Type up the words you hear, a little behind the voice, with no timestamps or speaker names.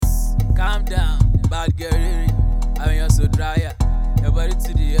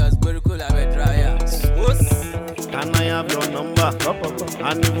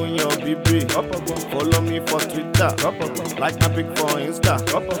DB. Follow me for Twitter. Like my pic for Insta.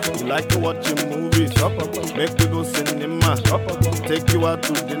 You like to watch movies. Make you go cinema. Take you out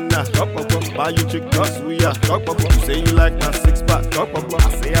to dinner. Buy you chicken suya. You say you like my six pack.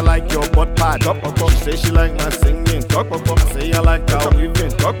 I say I like your butt pad. She say she like my singing. I say I like our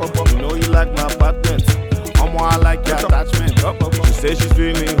weaving. You know you like my apartment. I like your attachment. She say she's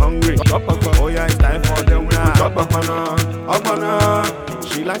feeling hungry. Oh yeah, it's time for them now.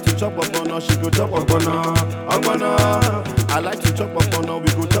 She like to chop up on her, she go chop up on her. I like to chop up on her, we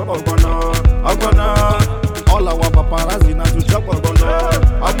go chop up on her. All our paparazzi now to chop up on her.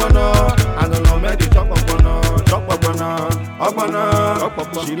 I don't know, maybe chop up on her, chop up on her.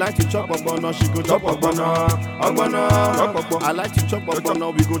 She like to chop up on her, she go chop up on her. I like to chop up on her,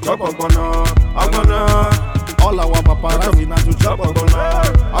 we go chop up on her. All our paparazzi now to chop up on her.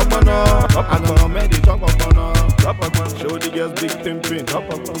 I don't know, maybe chop up on her. Show the girls big pimpin'.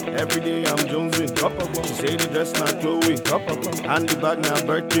 Every day I'm jonesing. She say the dress not Chloe, and the bag not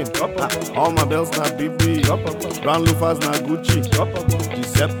Birkin. All my belts not BB, brown loafers not Gucci.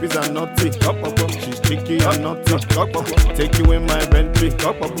 Giuseppe's are naughty. She's cheeky and naughty. Take you in my Bentley.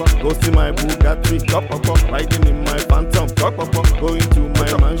 Go see my Bugatti. Riding in my Phantom. Going to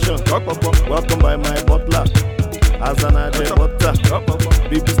my mansion. Welcome by my butler. As an idea butter.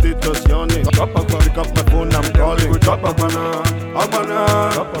 BP status yawning. Pick up my phone, I'm calling. Chop up on her.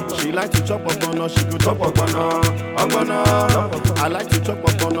 She like to chop up on her, she go chop up on her. I like to chop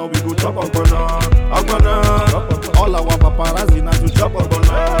up on her, we go chop up on her. All our paparazzi now to chop up on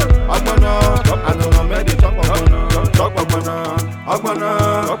her. I don't know, maybe chop up on her. Chop up on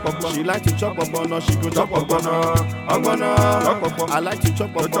her. She like to chop up on her, she go chop up on her. I like to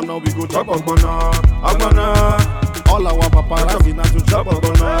chop up on her, we go chop up on her. All our paparazzi now to chop up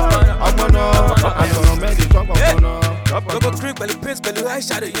on her. I don't know, maybe chop up on her. Go creep, belly pins, belly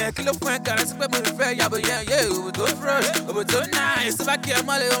eyeshadow, yeah. Kill a friend, got a super movie fair, yeah, but yeah, we go fresh, we go nice. If I care,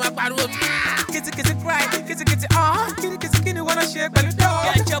 Molly, on my part, kitty, cry, kitty, kitty, wanna shake, belly dog.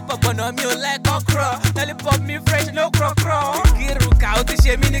 Yeah, chop up on her, me like okra. Lollipop me fresh, no crow. Kiruka, out the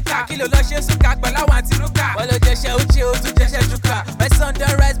shame in the car, kilo, lush, suka, but I want to look at. Well, just show you to just juka. My son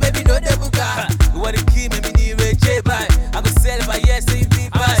don't rise, baby, no the buka. You want to keep me, need a J by. I go sell by yes, if you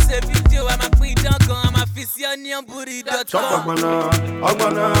buy. I say, video, I'm a queen, don't go, I'm a onion booty. Chop up on her.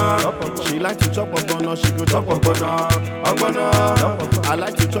 She like to chop up on her, she go chop up on her. I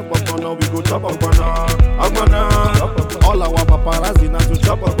like to chop up on her, we go chop up on her. All our paparazzi now to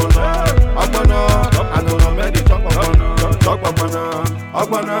chop up on her. I don't know, maybe chop up on her. Chop up on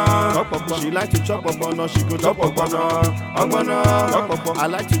her. She like to chop up on her, she go chop up on her. I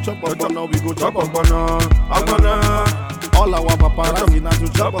like to chop up on her, we go chop up on her. All our paparazzi now to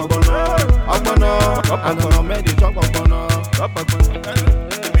chop up on her. I don't know, maybe chop up on her.